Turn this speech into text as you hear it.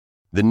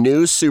The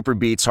new Super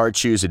Beats Heart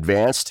Chews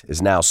Advanced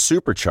is now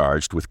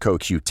supercharged with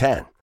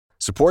CoQ10.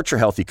 Support your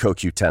healthy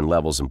CoQ10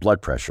 levels and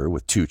blood pressure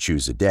with 2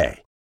 chews a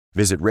day.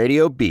 Visit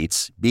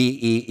RadioBeats,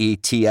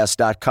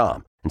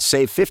 BEETS.com and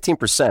save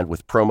 15%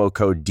 with promo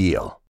code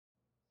DEAL.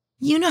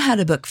 You know how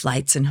to book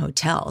flights and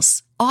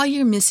hotels. All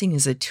you're missing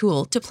is a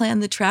tool to plan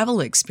the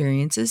travel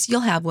experiences you'll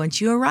have once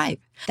you arrive.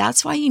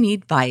 That's why you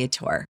need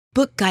Viator.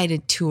 Book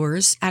guided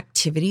tours,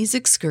 activities,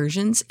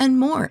 excursions, and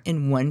more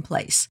in one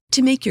place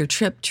to make your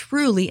trip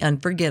truly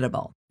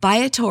unforgettable.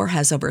 Viator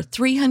has over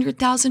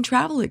 300,000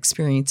 travel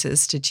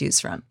experiences to choose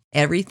from.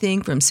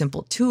 Everything from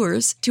simple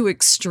tours to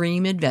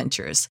extreme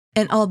adventures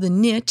and all the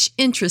niche,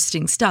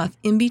 interesting stuff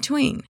in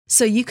between.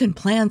 So you can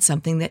plan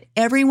something that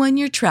everyone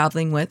you're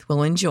traveling with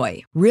will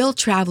enjoy. Real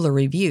traveler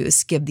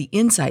reviews give the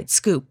inside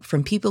scoop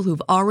from people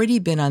who've already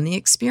been on the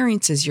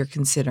experiences you're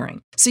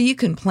considering. So you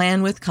can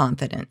plan with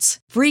confidence.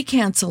 Free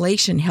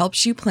cancellation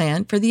helps you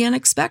plan for the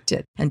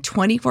unexpected. And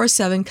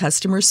 24/7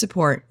 customer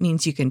support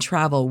means you can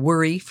travel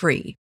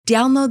worry-free.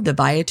 Download the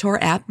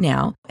Viator app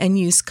now and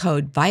use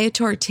code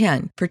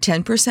Viator10 for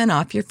 10%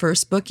 off your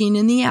first booking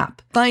in the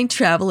app. Find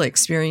travel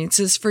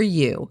experiences for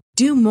you.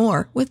 Do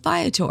more with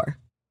Viator.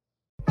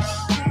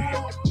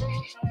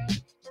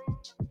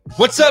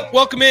 What's up?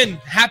 Welcome in.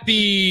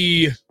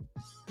 Happy,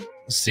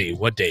 let's see,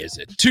 what day is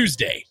it?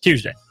 Tuesday.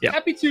 Yeah.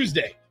 Happy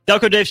Tuesday.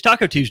 Delco Dave's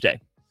Taco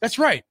Tuesday. That's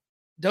right.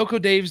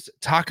 Delco Dave's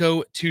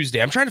Taco Tuesday.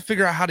 I'm trying to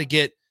figure out how to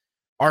get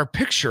our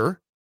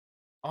picture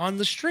on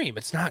the stream.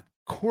 It's not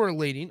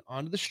correlating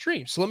onto the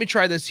stream. So let me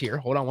try this here.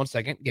 Hold on one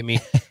second. Give me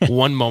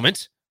one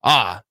moment.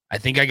 I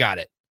think I got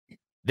it.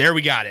 There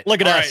we got it. Look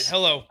at All us. right,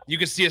 hello. You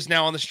can see us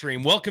now on the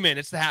stream. Welcome in.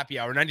 It's the happy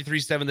hour.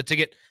 93.7 The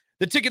Ticket.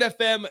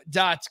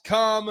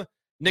 TheTicketFM.com.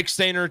 Nick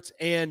Sainert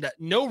and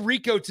no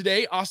Rico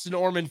today. Austin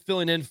Orman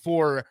filling in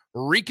for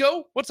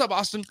Rico. What's up,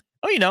 Austin?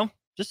 Oh,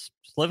 just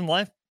living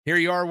life. Here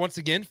you are once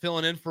again,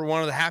 filling in for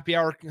one of the happy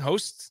hour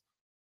hosts.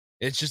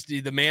 It's just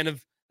the man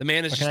is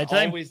just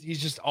always,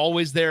 he's just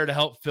always there to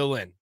help fill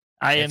in.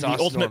 I am the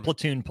Austin ultimate Orman.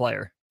 platoon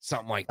player.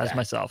 Something like That's that.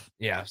 myself.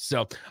 Yeah.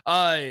 So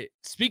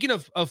speaking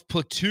of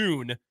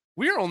platoon,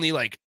 we are only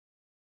like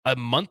a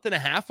month and a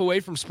half away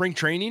from spring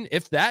training,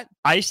 if that.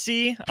 I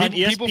see on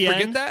ESPN people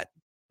forget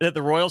that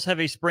the Royals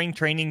have a spring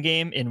training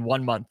game in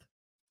 1 month.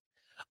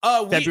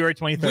 February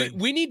 23rd.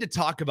 We need to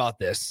talk about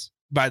this,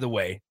 by the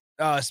way.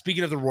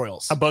 Speaking of the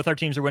Royals. Both our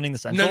teams are winning the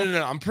Central?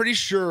 No. I'm pretty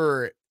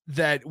sure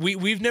that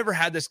we've never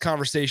had this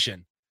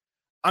conversation.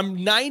 I'm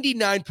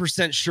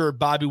 99% sure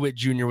Bobby Witt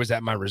Jr. was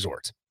at my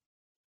resort.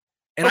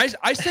 And okay.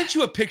 I sent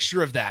you a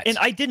picture of that. And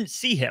I didn't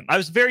see him. I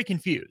was very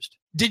confused.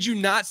 Did you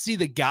not see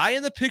the guy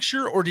in the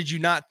picture, or did you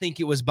not think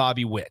it was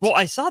Bobby Witt? Well,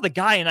 I saw the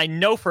guy, and I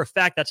know for a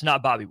fact that's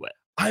not Bobby Witt.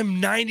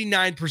 I'm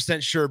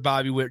 99% sure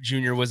Bobby Witt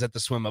Jr. was at the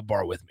swim up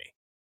bar with me.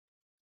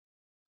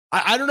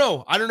 I don't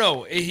know.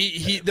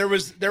 There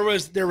was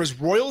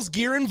Royals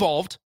gear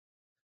involved.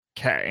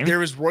 Okay. There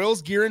was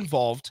Royals gear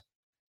involved.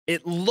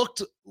 It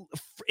looked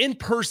in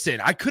person.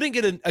 I couldn't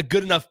get a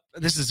good enough.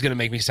 This is going to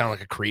make me sound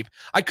like a creep.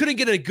 I couldn't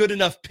get a good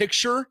enough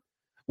picture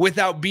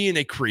without being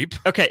a creep.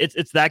 Okay.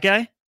 It's that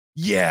guy.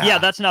 Yeah. Yeah.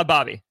 That's not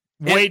Bobby.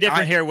 Way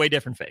different hair, way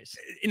different face.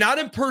 Not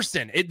in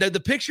person.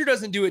 The picture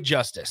doesn't do it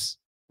justice.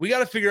 We got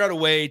to figure out a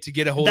way to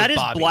get a hold of Bobby.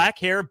 That is black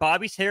hair.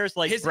 Bobby's hair is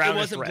like brown. It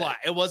wasn't black.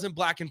 It wasn't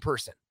black in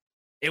person.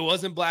 It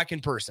wasn't black in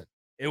person.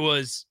 It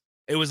was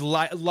a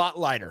lot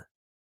lighter.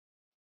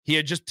 He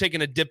had just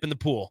taken a dip in the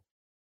pool.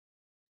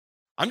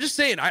 I'm just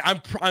saying. I'm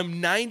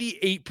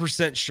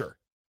 98% sure.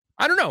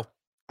 I don't know.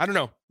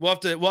 We'll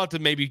have to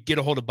maybe get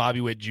a hold of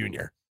Bobby Witt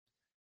Jr.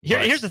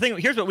 Here's the thing.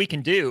 Here's what we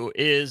can do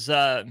is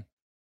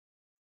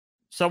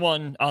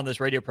someone on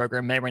this radio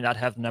program may or may not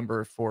have the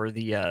number for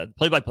the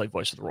play-by-play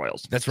voice of the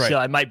Royals. That's right. So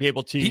I might be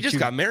able to. He just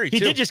got married. He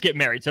too. did just get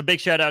married. So big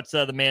shout out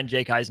to the man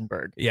Jake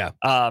Eisenberg. Yeah.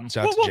 Shout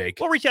out to Jake.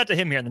 We'll reach out to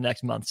him here in the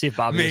next month. See if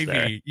Bobby is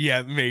there.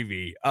 Yeah,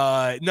 maybe.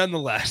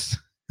 Nonetheless,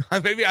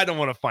 maybe I don't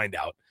want to find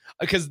out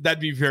because that'd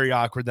be very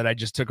awkward. That I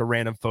just took a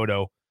random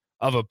photo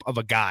of a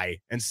guy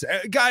and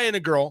a guy and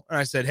a girl, and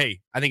I said, "Hey,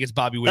 I think it's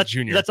Bobby Witt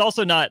Jr." That's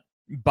also not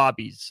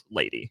Bobby's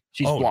lady.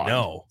 She's blonde.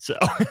 No. So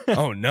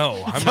oh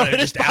no. I might have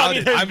just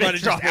outed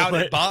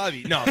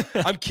Bobby. No,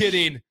 I'm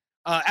kidding.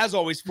 As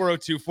always,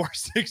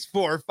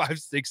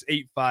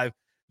 402-464-5685.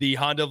 The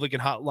Honda of Lincoln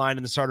hotline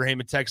and the Starter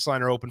Heyman text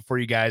line are open for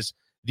you guys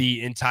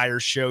the entire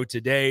show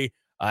today,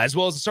 as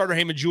well as the Starter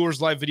Heyman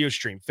Jewelers live video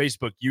stream.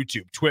 Facebook,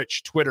 YouTube,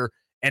 Twitch, Twitter,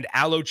 and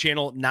Allo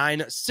Channel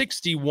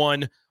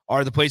 961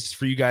 are the places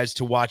for you guys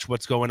to watch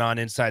what's going on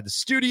inside the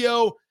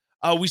studio.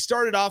 We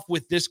started off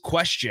with this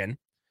question.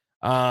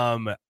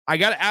 I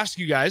got to ask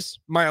you guys,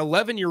 my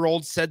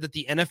 11-year-old said that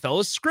the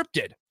NFL is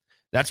scripted.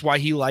 That's why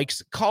he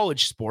likes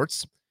college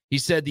sports. He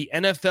said the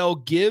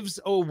NFL gives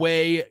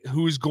away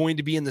who's going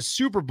to be in the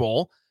Super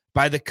Bowl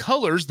by the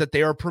colors that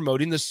they are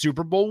promoting the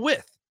Super Bowl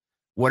with.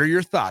 What are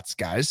your thoughts,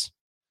 guys?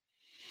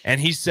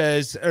 And he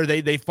says, or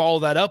they follow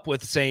that up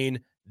with saying,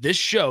 this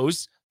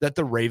shows that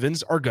the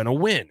Ravens are going to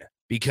win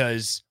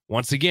because,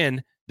 once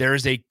again, there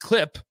is a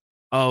clip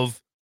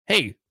of,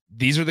 hey,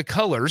 these are the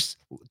colors.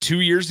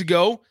 2 years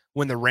ago,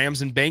 when the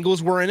Rams and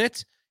Bengals were in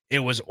it, it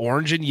was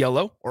orange and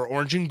yellow or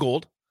orange and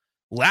gold.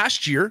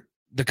 Last year,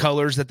 the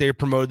colors that they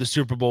promoted the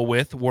Super Bowl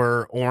with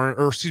were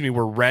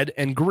were red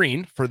and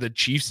green for the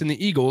Chiefs and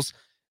the Eagles.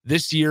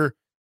 This year,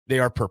 they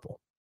are purple.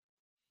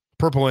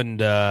 Purple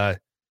and, it'd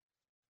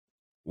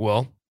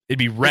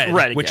be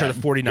red which are the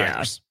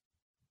 49ers.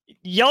 Yeah.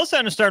 Y'all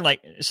sound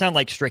like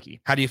Stricky.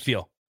 How do you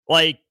feel?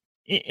 Like,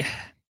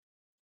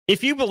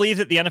 if you believe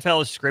that the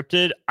NFL is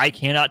scripted, I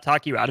cannot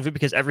talk you out of it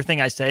because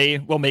everything I say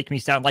will make me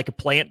sound like a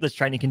plant that's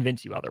trying to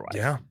convince you otherwise.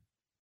 Yeah.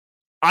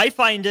 I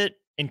find it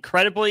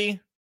incredibly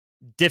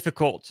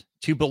difficult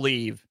to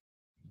believe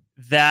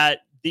that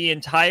the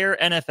entire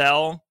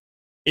NFL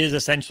is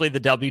essentially the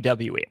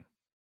WWE.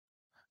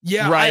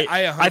 Yeah, right.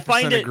 I 100% I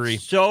find agree.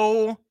 It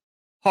so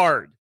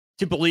hard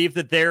to believe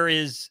that there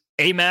is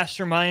a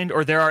mastermind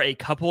or there are a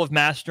couple of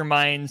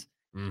masterminds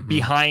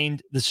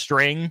behind the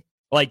string,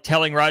 like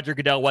telling Roger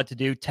Goodell what to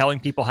do, telling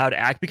people how to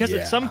act. Because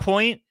at some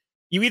point,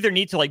 you either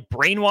need to like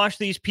brainwash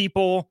these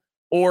people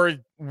or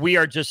we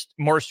are just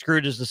more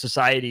screwed as a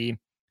society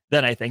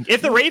than I think.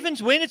 If the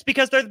Ravens win, it's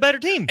because they're the better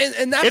team.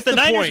 And that's if the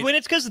Niners point. win,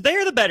 it's because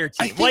they're the better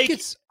team. I think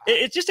it's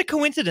just a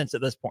coincidence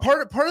at this point.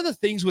 Part of the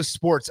things with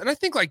sports, and I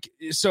think to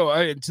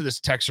this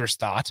texter's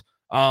thought,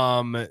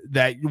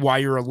 that why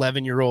your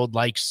 11-year-old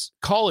likes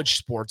college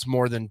sports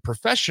more than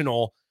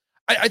professional.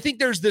 I think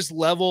there's this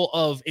level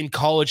of, in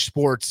college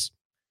sports,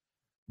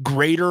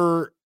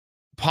 greater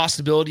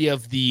possibility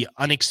of the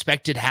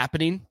unexpected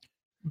happening.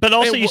 But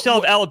also, you still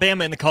have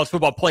Alabama in the college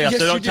football playoffs,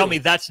 so don't tell me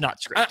that's not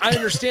scripted. I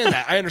understand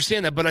that. I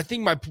understand that. But I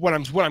think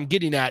what I'm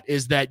getting at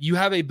is that you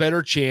have a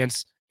better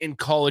chance in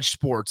college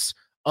sports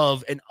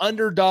of an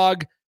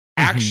underdog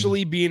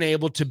actually being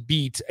able to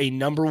beat a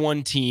number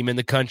one team in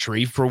the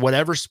country for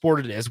whatever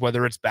sport it is,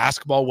 whether it's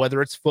basketball,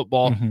 whether it's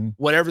football,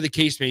 whatever the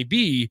case may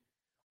be,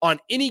 on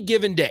any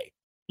given day.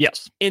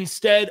 Yes.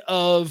 Instead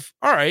of,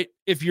 all right,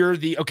 if you're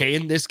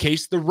in this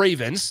case, the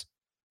Ravens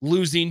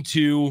losing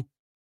to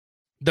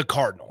the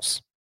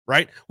Cardinals,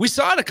 right? We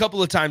saw it a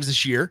couple of times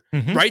this year,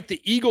 right?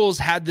 The Eagles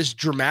had this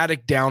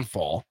dramatic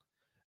downfall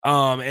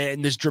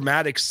and this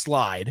dramatic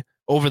slide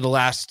over the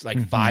last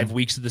 5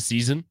 weeks of the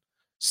season.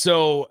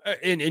 So,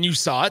 and you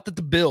saw it that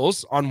the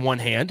Bills, on one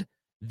hand,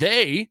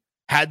 they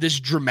had this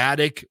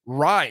dramatic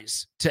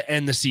rise to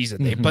end the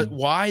season. But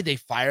why? They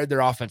fired their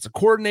offensive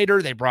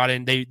coordinator. They brought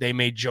in, they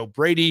made Joe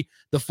Brady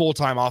the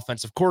full-time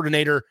offensive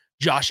coordinator.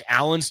 Josh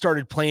Allen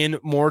started playing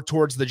more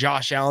towards the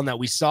Josh Allen that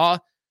we saw.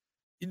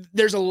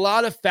 There's a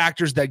lot of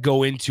factors that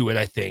go into it,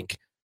 I think.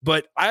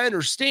 But I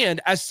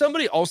understand, as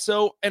somebody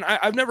also, and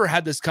I've never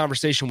had this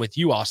conversation with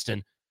you,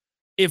 Austin,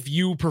 if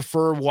you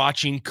prefer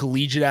watching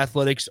collegiate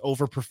athletics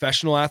over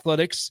professional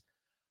athletics.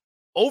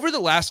 Over the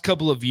last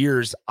couple of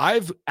years,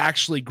 I've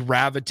actually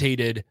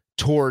gravitated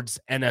towards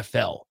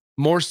NFL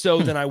more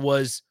so than I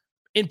was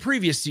in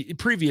previous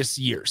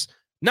years.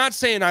 Not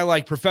saying I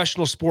like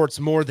professional sports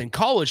more than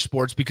college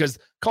sports because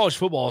college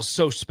football is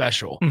so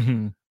special,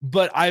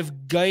 but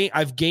I've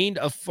gained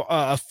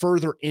a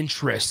further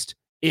interest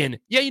in,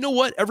 you know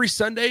what? Every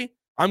Sunday,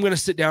 I'm going to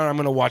sit down and I'm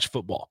going to watch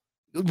football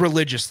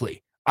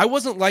religiously. I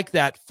wasn't like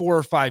that 4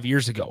 or 5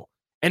 years ago.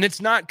 And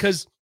it's not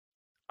because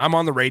I'm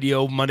on the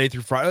radio Monday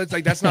through Friday. It's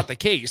like, that's not the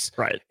case.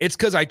 Right. It's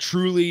because I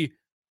truly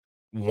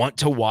want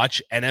to watch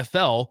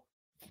NFL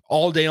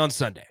all day on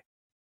Sunday.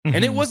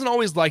 And it wasn't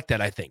always like that,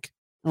 I think.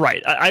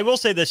 Right. I will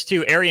say this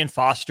too. Arian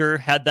Foster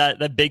had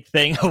that big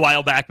thing a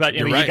while back, but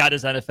he got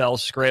his NFL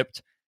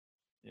script.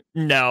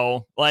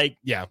 No,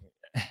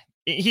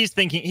 he's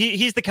thinking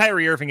he's the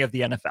Kyrie Irving of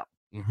the NFL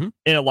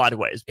in a lot of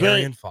ways.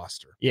 Arian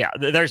Foster. Yeah,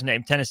 there's a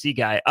name, Tennessee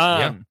guy.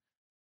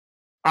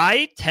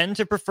 I tend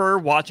to prefer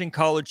watching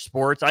college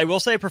sports. I will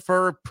say I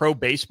prefer pro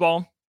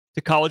baseball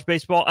to college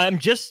baseball. I'm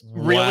just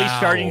really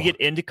starting to get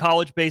into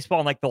college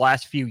baseball in the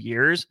last few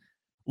years.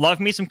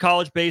 Love me some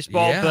college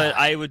baseball, but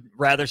I would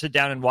rather sit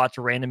down and watch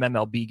a random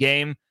MLB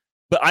game.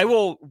 But I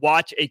will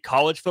watch a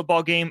college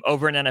football game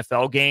over an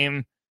NFL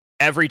game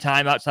every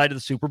time outside of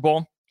the Super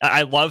Bowl.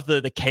 I love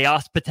the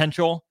chaos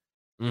potential.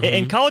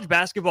 And college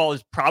basketball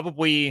is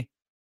probably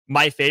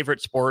my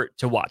favorite sport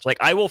to watch.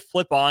 I will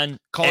flip on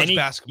college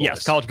basketball.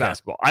 Yes, college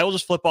basketball. I will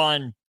just flip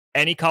on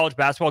any college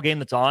basketball game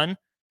that's on,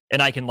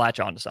 and I can latch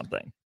on to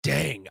something.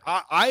 Dang,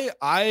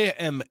 I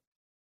am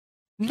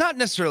not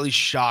necessarily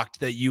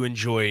shocked that you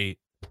enjoy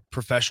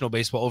professional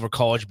baseball over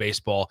college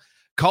baseball.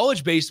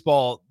 College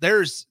baseball,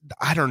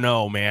 I don't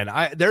know, man.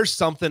 There's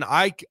something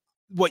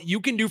what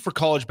you can do for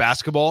college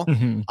basketball,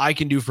 I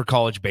can do for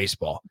college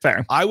baseball.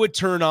 Fair. I would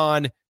turn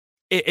on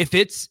if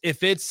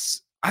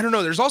it's I don't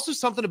know. There's also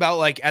something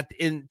about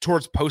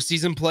towards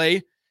postseason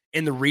play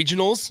in the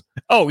regionals.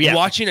 Oh yeah,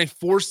 watching a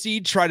 4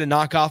 seed try to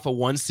knock off a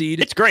 1 seed.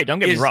 It's great. Don't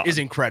get me wrong. Is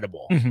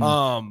incredible.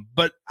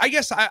 But I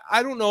guess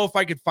I don't know if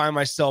I could find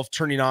myself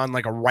turning on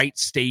a Wright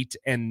State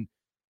and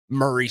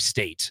Murray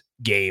State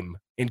game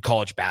in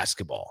college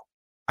basketball.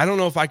 I don't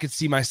know if I could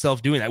see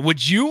myself doing that.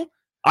 Would you?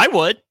 I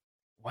would.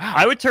 Wow.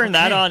 I would turn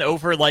that on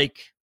over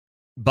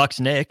Bucks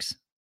Knicks.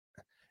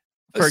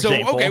 For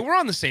example. Okay, we're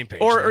on the same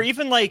page. Or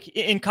even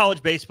in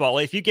college baseball,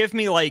 if you give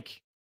me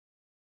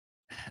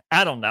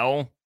I don't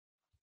know,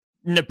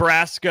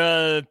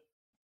 Nebraska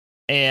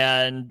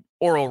and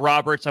Oral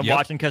Roberts, I'm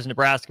watching because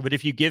Nebraska. But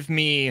if you give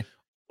me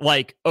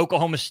like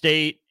Oklahoma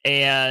State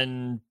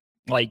and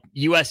like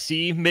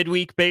USC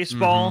midweek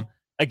baseball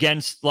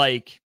against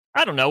like,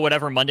 I don't know,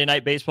 whatever Monday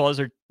night baseball is,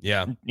 or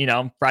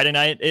Friday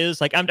night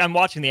is, like I'm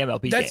watching the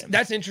MLB game.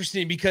 That's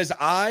interesting because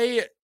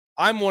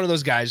I'm one of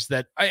those guys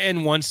that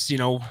once,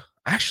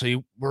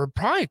 actually we're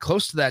probably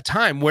close to that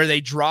time where they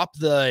drop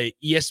the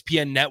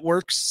ESPN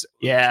networks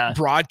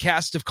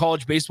broadcast of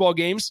college baseball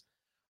games.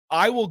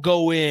 I will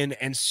go in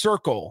and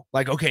circle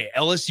like, okay,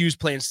 LSU's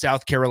playing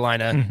South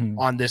Carolina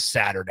on this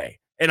Saturday.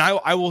 And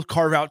I will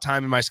carve out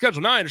time in my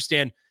schedule. Now I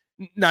understand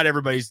not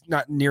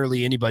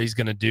nearly anybody's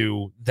going to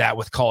do that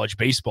with college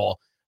baseball,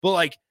 but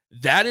like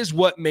that is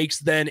what makes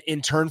then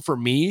in turn for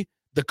me,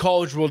 the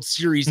College World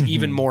Series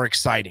even more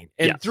exciting.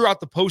 And throughout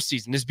the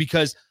postseason is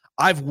because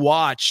I've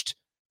watched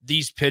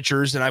these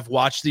pitchers and I've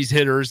watched these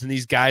hitters and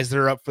these guys that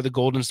are up for the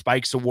Golden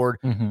Spikes Award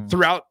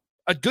throughout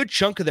a good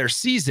chunk of their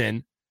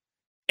season.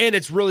 And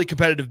it's really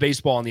competitive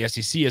baseball in the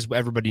SEC, as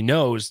everybody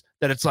knows,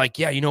 that it's like,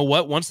 yeah, you know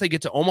what? Once they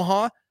get to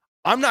Omaha,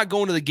 I'm not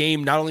going to the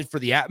game not only for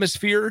the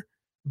atmosphere,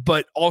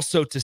 but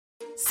also to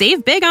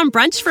save big on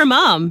brunch for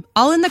mom,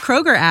 all in the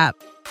Kroger app.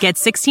 Get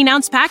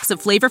 16-ounce packs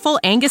of flavorful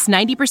Angus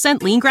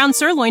 90% lean ground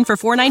sirloin for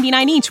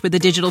 $4.99 each with a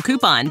digital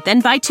coupon.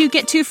 Then buy 2,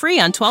 get 2 free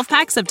on 12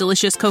 packs of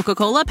delicious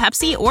Coca-Cola,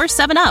 Pepsi, or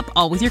 7-Up,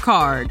 all with your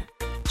card.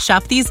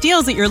 Shop these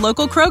deals at your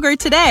local Kroger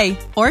today,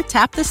 or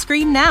tap the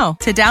screen now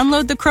to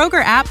download the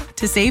Kroger app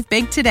to save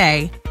big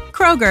today.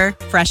 Kroger,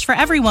 fresh for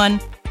everyone.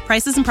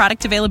 Prices and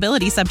product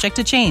availability subject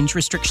to change.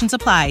 Restrictions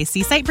apply.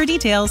 See site for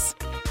details.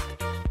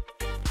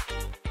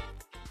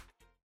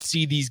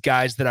 See these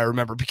guys that I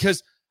remember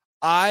because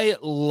I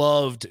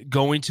loved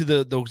going to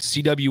the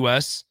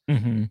CWS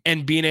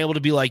and being able to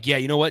be like, yeah,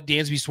 you know what?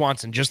 Dansby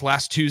Swanson just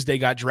last Tuesday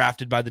got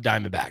drafted by the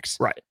Diamondbacks.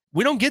 Right.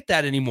 We don't get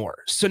that anymore.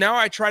 So now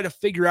I try to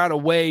figure out a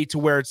way to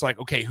where it's like,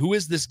 okay, who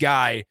is this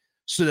guy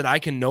so that I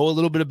can know a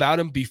little bit about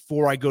him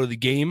before I go to the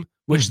game,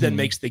 which then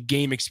makes the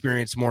game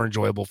experience more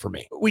enjoyable for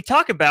me. We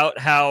talk about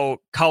how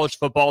college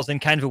football is in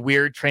kind of a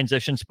weird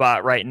transition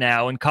spot right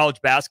now, and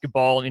college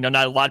basketball, not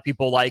a lot of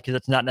people like because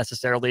it's not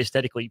necessarily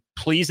aesthetically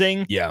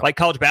pleasing. Yeah. Like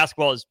college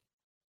basketball is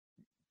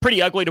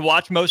pretty ugly to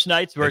watch most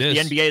nights, whereas the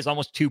NBA is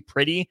almost too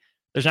pretty.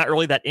 There's not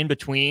really that in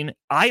between.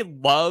 I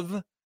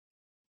love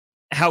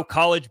how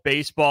college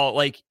baseball,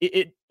 like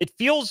it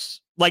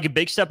feels like a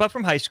big step up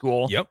from high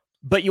school. Yep.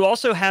 But you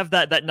also have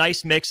that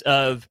nice mix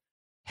of,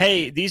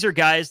 hey, these are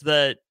guys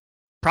that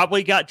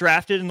probably got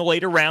drafted in the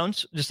later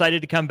rounds,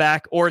 decided to come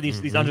back, or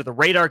these under the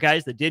radar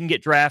guys that didn't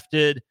get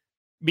drafted,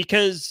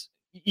 because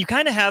you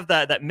kind of have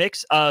that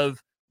mix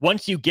of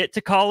once you get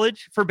to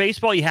college for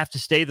baseball, you have to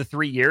stay the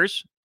 3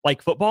 years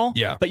like football.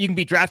 Yeah. But you can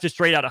be drafted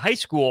straight out of high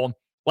school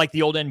like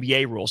the old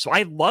NBA rule. So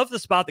I love the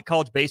spot that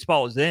college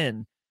baseball is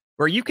in,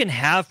 where you can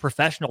have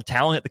professional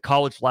talent at the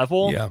college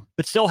level,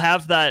 but still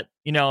have that,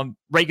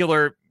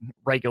 regular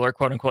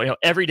quote unquote,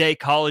 everyday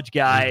college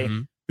guy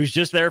who's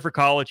just there for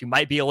college. You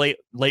might be a late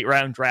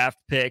round draft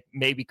pick,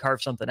 maybe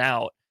carve something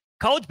out.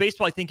 College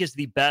baseball, I think, is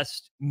the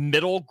best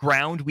middle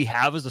ground we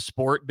have as a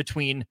sport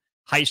between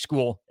high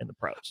school and the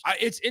pros.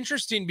 It's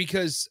interesting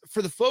because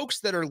for the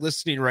folks that are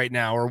listening right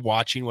now or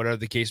watching, whatever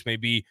the case may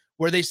be,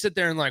 where they sit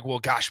there and like, well,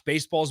 gosh,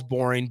 baseball's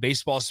boring.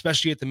 Baseball,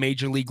 especially at the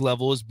major league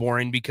level, is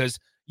boring because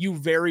you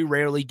very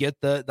rarely get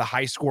the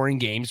high scoring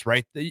games,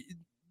 right?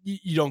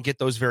 You don't get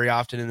those very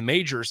often in the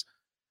majors.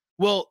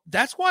 Well,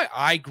 that's why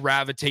I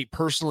gravitate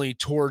personally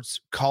towards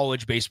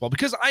college baseball,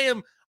 because I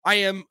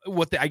am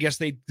what I guess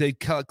they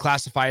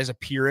classify as a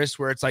purist,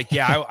 where it's like,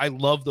 yeah, I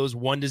love those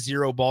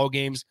 1-0 ball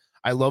games.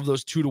 I love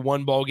those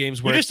 2-1 ball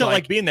games where you just don't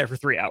like being there for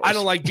 3 hours. I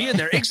don't like being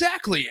there.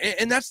 Exactly.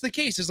 And that's the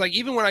case. It's like,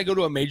 even when I go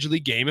to a major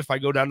league game, if I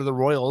go down to the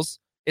Royals,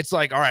 it's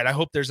like, all right, I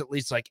hope there's at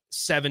least like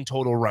 7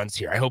 total runs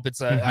here. I hope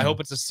it's a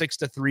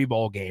 6-3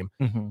 ball game.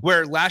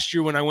 Where last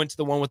year when I went to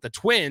the one with the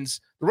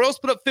Twins, the Royals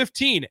put up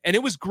 15 and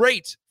it was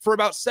great for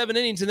about 7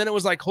 innings. And then it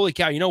was like, holy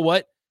cow, you know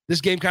what?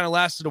 This game kind of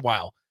lasted a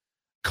while.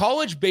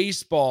 College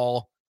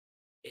baseball,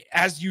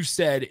 as you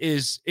said,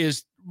 is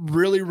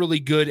really, really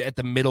good at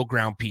the middle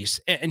ground piece.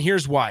 And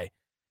here's why.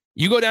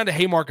 You go down to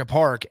Haymarket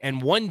Park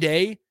and one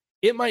day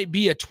it might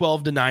be a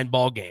 12-9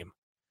 ball game.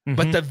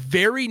 But the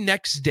very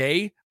next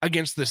day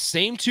against the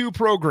same 2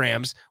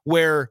 programs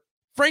where,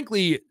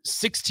 frankly,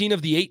 16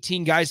 of the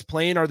 18 guys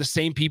playing are the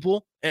same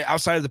people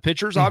outside of the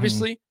pitchers,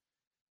 obviously,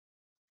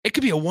 it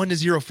could be a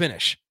 1-0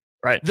 finish.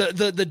 Right.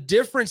 The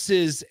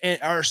differences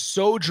are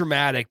so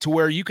dramatic to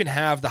where you can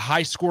have the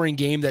high scoring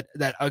game that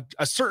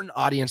a certain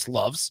audience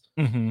loves,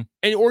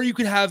 or you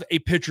could have a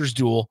pitcher's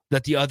duel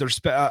that the other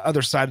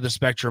side of the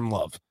spectrum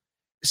love.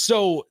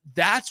 So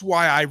that's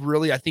why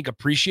I think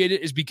appreciate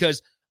it, is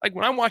because like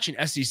when I'm watching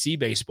SEC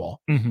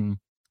baseball on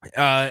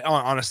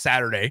a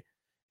Saturday,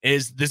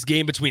 is this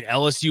game between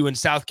LSU and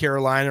South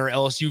Carolina or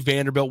LSU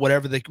Vanderbilt,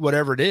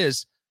 whatever it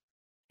is,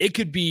 it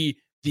could be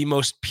the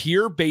most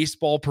pure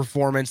baseball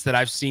performance that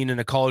I've seen in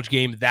a college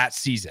game that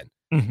season.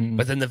 Mm-hmm.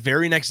 But then the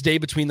very next day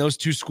between those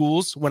two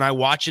schools, when I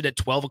watch it at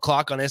 12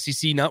 o'clock on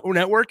SEC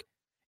Network,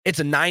 it's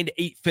a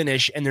 9-8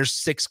 finish and there's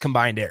 6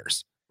 combined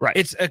errors. Right.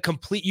 It's a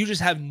complete, you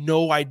just have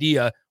no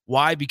idea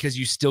why, because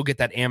you still get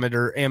that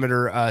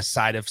amateur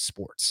side of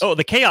sports. Oh,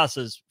 the chaos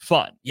is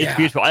fun. Yeah. It's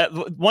beautiful.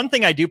 One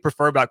thing I do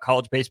prefer about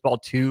college baseball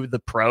to the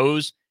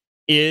pros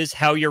is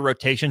how your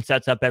rotation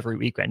sets up every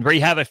weekend, where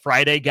you have a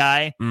Friday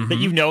guy that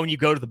you know when you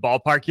go to the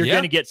ballpark, you're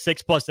going to get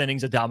 6+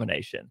 innings of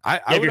domination. You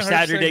have your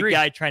Saturday agree.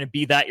 guy trying to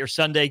be that, your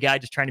Sunday guy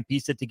just trying to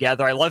piece it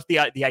together. I love the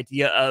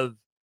idea of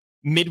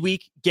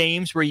midweek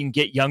games where you can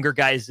get younger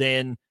guys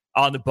in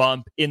on the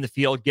bump in the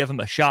field, give them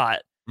a shot.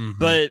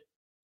 But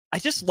I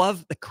just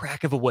love the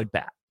crack of a wood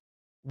bat,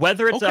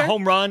 whether it's a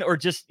home run or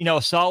just,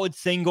 a solid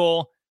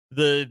single.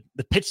 The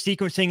pitch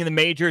sequencing in the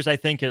majors, I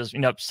think, is,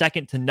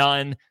 second to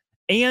none.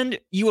 And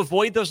you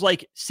avoid those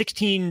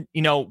 16,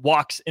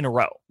 walks in a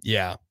row.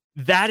 Yeah.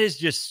 That is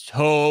just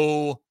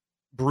so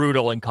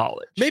brutal in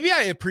college. Maybe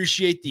I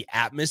appreciate the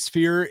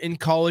atmosphere in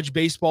college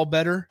baseball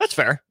better. That's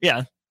fair.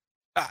 Yeah.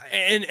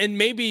 And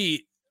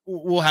maybe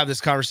we'll have this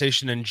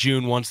conversation in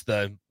June once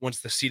the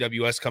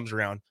CWS comes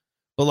around.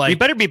 But we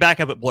better be back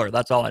up at Blur.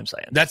 That's all I'm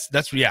saying. That's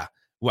yeah.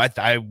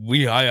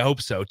 I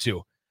hope so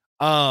too.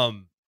 I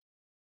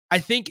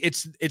think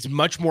it's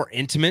much more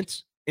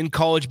intimate in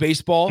college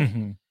baseball.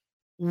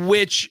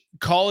 Which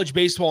college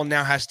baseball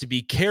now has to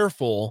be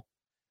careful,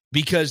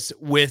 because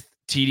with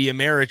TD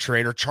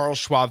Ameritrade or Charles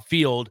Schwab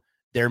Field,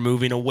 they're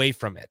moving away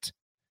from it.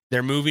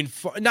 They're moving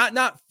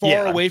not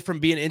far away from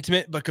being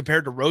intimate, but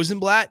compared to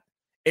Rosenblatt,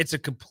 it's a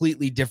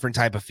completely different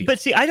type of feel. But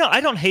see, I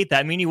don't hate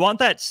that. I mean, you want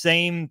that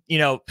same,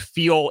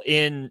 feel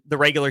in the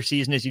regular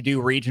season as you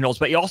do regionals,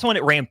 but you also want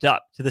it ramped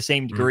up to the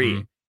same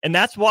degree. And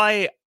that's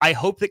why I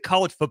hope that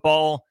college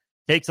football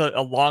takes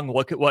a long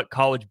look at what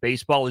college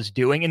baseball is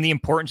doing and the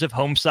importance of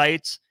home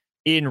sites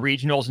in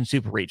regionals and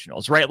super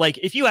regionals, right? Like,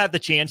 if you have the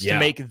chance to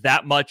make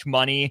that much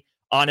money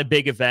on a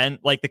big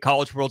event like the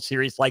College World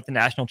Series, like the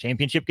national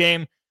championship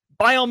game,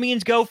 by all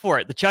means, go for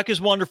it. The Chuck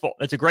is wonderful.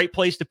 It's a great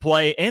place to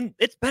play, and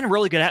it's been a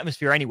really good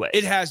atmosphere anyway.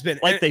 It has been.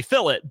 They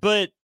fill it.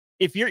 But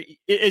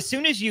as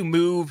soon as you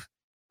move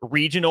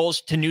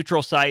regionals to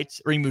neutral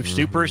sites or you move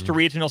supers to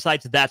regional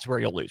sites, that's where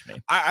you'll lose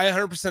me. I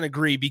 100%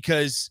 agree,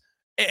 because,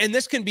 and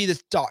this can be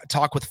the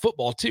talk with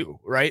football too,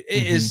 right?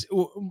 Is,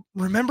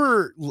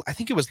 remember, I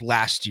think it was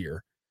last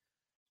year,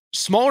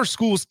 smaller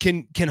schools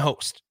can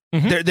host.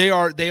 They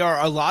are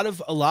a lot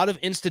of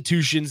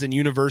institutions and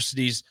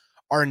universities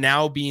are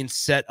now being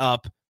set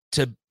up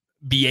to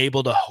be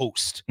able to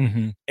host.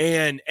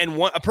 And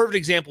a perfect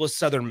example is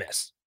Southern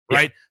Miss,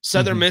 right?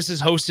 Southern Miss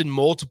has hosted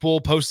multiple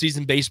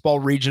postseason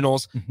baseball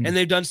regionals, and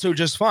they've done so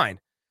just fine.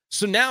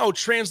 So now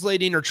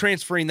translating or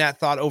transferring that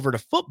thought over to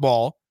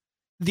football,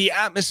 the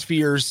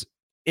atmospheres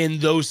in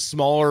those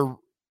smaller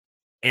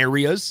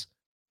areas,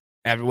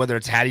 whether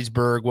it's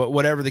Hattiesburg,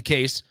 whatever the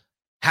case,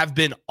 have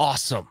been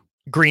awesome.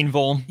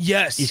 Greenville,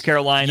 yes. East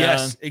Carolina,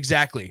 yes,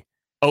 exactly.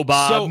 Oh,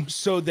 Bob.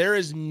 So there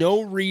is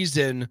no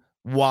reason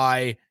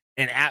why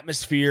an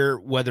atmosphere,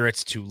 whether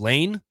it's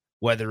Tulane,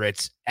 whether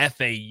it's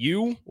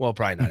FAU, well,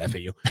 probably not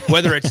FAU,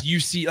 whether it's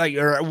UC,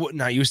 or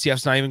not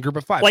UCF's not even Group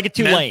of 5, like a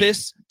Tulane,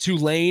 Memphis,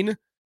 Tulane,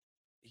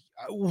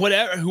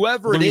 whatever,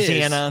 whoever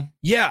Louisiana.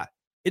 It is, yeah,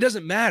 it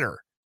doesn't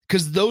matter,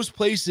 because those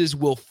places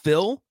will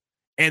fill,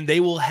 and they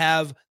will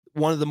have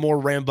one of the more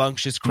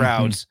rambunctious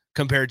crowds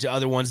compared to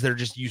other ones that are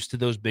just used to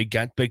those big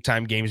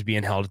time games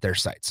being held at their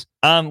sites.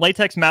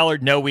 Latex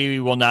Mallard, no, we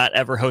will not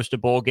ever host a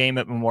bowl game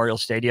at Memorial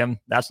Stadium.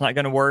 That's not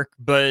going to work.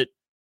 But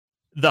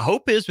the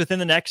hope is within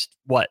the next,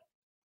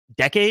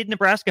 decade,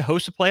 Nebraska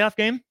hosts a playoff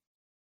game?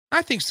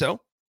 I think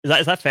so.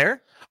 Is that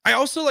fair? I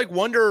also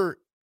wonder,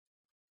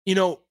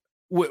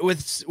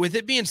 with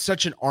it being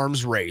such an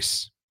arms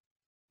race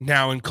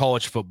now in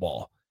college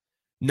football,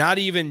 not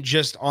even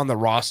just on the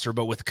roster,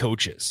 but with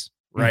coaches,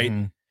 right?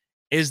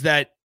 Is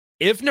that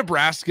if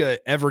Nebraska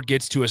ever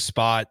gets to a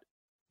spot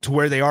to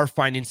where they are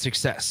finding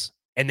success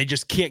and they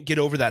just can't get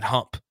over that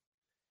hump,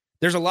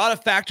 there's a lot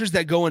of factors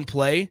that go into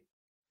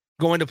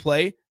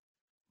play,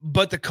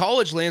 but the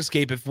college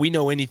landscape, if we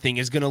know anything,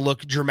 is going to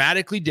look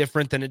dramatically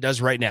different than it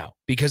does right now,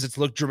 because it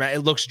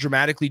looks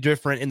dramatically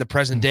different in the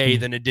present day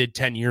than it did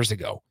 10 years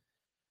ago.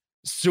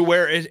 So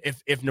where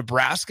if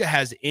Nebraska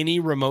has any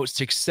remote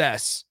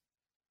success,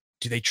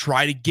 do they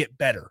try to get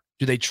better?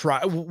 Do they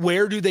try?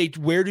 Where do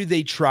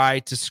they try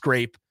to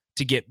scrape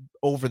to get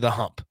over the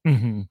hump?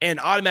 And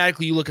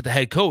automatically you look at the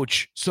head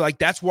coach. So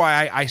that's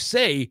why I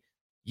say,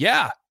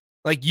 yeah,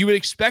 you would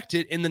expect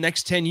it in the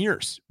next 10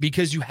 years,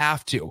 because you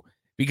have to,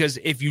 because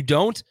if you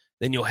don't,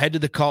 then you'll head to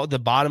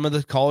the bottom of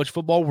the college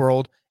football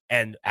world.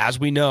 And as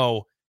we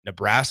know,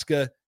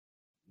 Nebraska,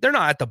 they're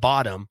not at the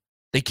bottom.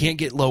 They can't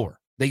get lower.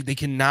 They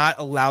cannot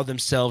allow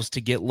themselves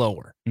to get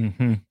lower.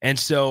 And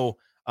so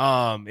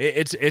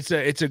it's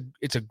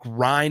a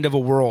grind of a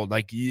world.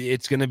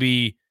 It's going to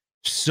be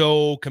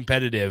so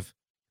competitive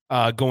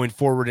going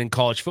forward in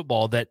college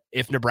football, that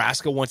if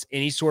Nebraska wants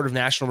any sort of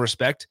national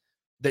respect,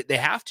 that they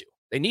have to.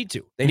 They need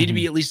to. They need to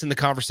be at least in the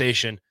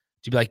conversation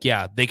to be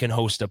yeah, they can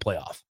host a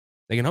playoff.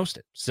 they can host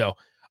it. So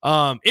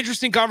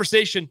interesting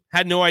conversation.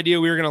 Had no idea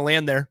we were going to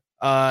land there.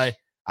 I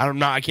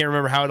can't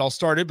remember how it all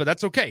started, but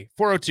that's okay.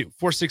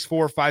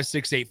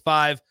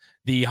 402-464-5685.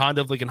 The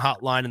Honda of Lincoln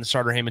hotline and the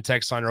Starter Heyman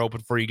text line are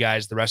open for you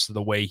guys the rest of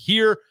the way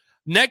here.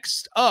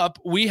 Next up,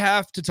 we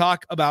have to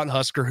talk about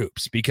Husker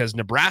hoops because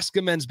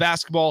Nebraska men's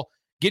basketball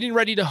getting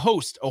ready to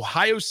host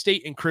Ohio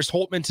State and Chris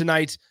Holtmann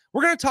tonight.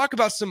 We're going to talk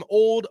about some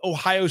old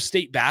Ohio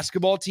State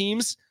basketball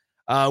teams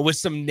with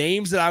some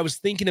names that I was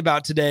thinking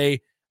about today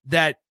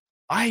that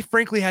I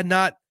frankly had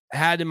not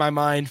had in my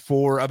mind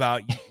for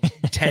about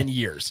 10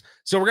 years.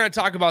 So we're going to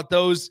talk about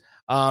those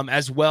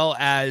as well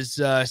as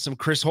some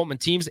Chris Holtmann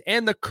teams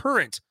and the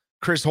current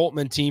Chris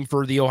Holtmann team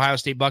for the Ohio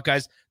State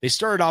Buckeyes. They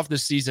started off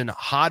this season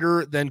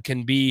hotter than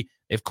can be.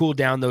 They've cooled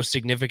down, though,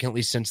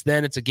 significantly since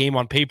then. It's a game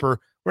on paper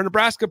where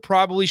Nebraska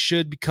probably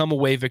should come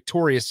away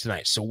victorious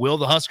tonight. So will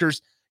the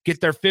Huskers get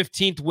their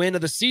 15th win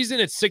of the season?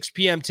 It's 6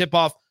 p.m.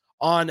 tip-off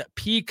on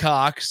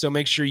Peacock. So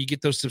make sure you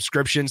get those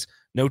subscriptions.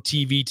 No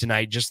TV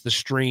tonight, just the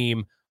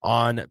stream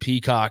on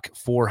Peacock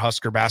for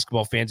Husker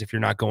basketball fans if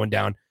you're not going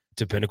down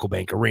to Pinnacle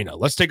Bank Arena.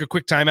 Let's take a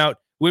quick timeout.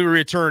 When we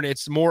return,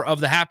 it's more of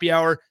the happy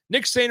hour.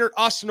 Nick Sainert,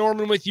 Austin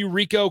Norman with you.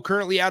 Rico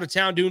currently out of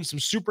town doing some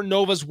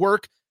Supernovas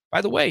work.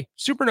 By the way,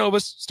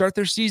 Supernovas start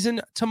their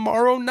season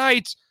tomorrow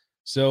night.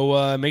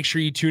 So make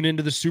sure you tune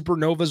into the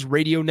Supernovas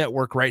radio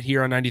network right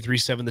here on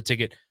 93.7 The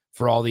Ticket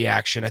for all the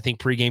action. I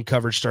think pregame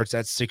coverage starts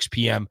at 6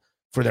 p.m.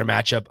 for their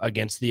matchup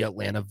against the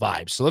Atlanta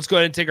Vibes. So let's go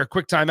ahead and take our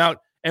quick timeout,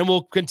 and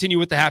we'll continue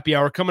with the happy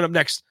hour coming up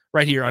next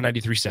right here on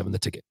 93.7 The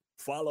Ticket.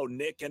 Follow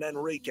Nick and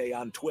Enrique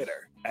on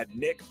Twitter at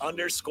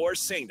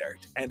Nick_Sainert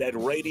and at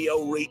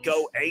Radio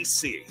Rico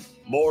AC.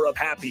 More of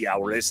Happy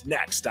Hour is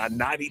next on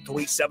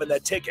 93.7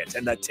 The Ticket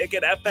and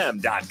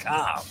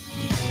theticketfm.com.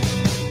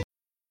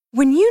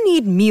 When you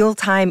need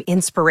mealtime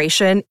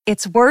inspiration,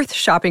 it's worth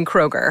shopping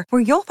Kroger,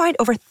 where you'll find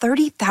over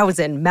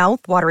 30,000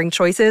 mouth-watering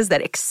choices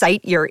that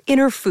excite your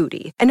inner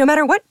foodie. And no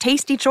matter what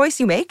tasty choice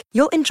you make,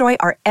 you'll enjoy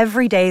our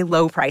everyday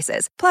low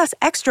prices, plus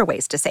extra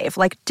ways to save,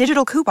 like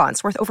digital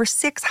coupons worth over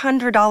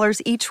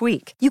 $600 each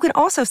week. You can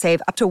also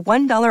save up to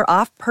 $1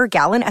 off per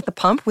gallon at the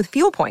pump with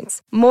fuel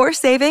points. More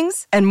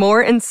savings and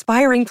more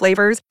inspiring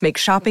flavors make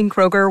shopping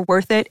Kroger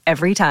worth it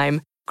every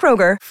time.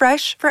 Kroger,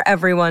 fresh for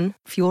everyone.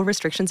 Fuel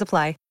restrictions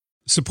apply.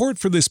 Support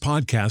for this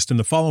podcast and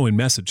the following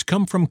message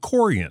come from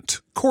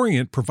Corient.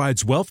 Corient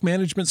provides wealth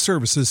management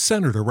services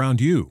centered around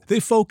you. They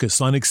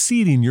focus on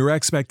exceeding your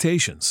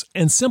expectations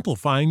and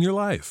simplifying your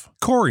life.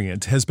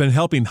 Corient has been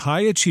helping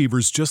high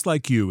achievers just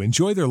like you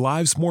enjoy their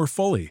lives more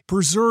fully,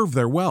 preserve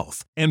their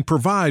wealth, and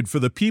provide for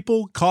the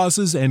people,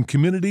 causes, and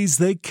communities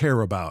they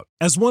care about.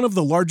 As one of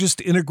the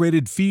largest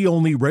integrated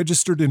fee-only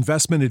registered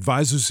investment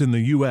advisors in the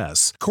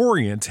U.S.,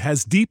 Corient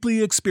has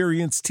deeply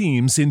experienced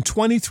teams in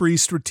 23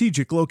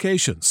 strategic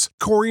locations.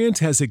 Corient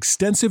has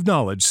extensive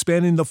knowledge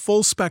spanning the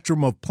full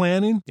spectrum of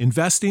planning,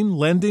 investing,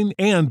 lending,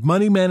 and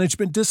money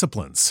management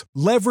disciplines.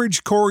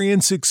 Leverage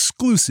Corient's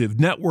exclusive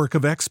network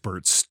of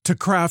experts to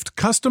craft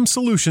custom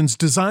solutions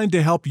designed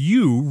to help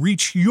you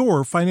reach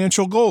your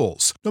financial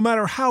goals, no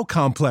matter how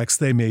complex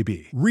they may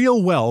be.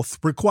 Real wealth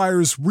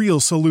requires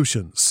real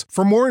solutions.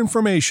 For more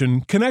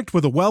information, connect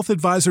with a wealth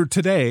advisor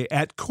today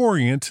at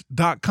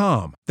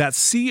Corient.com.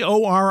 That's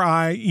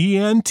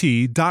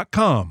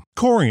Corient.com.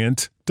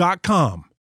 Corient.com.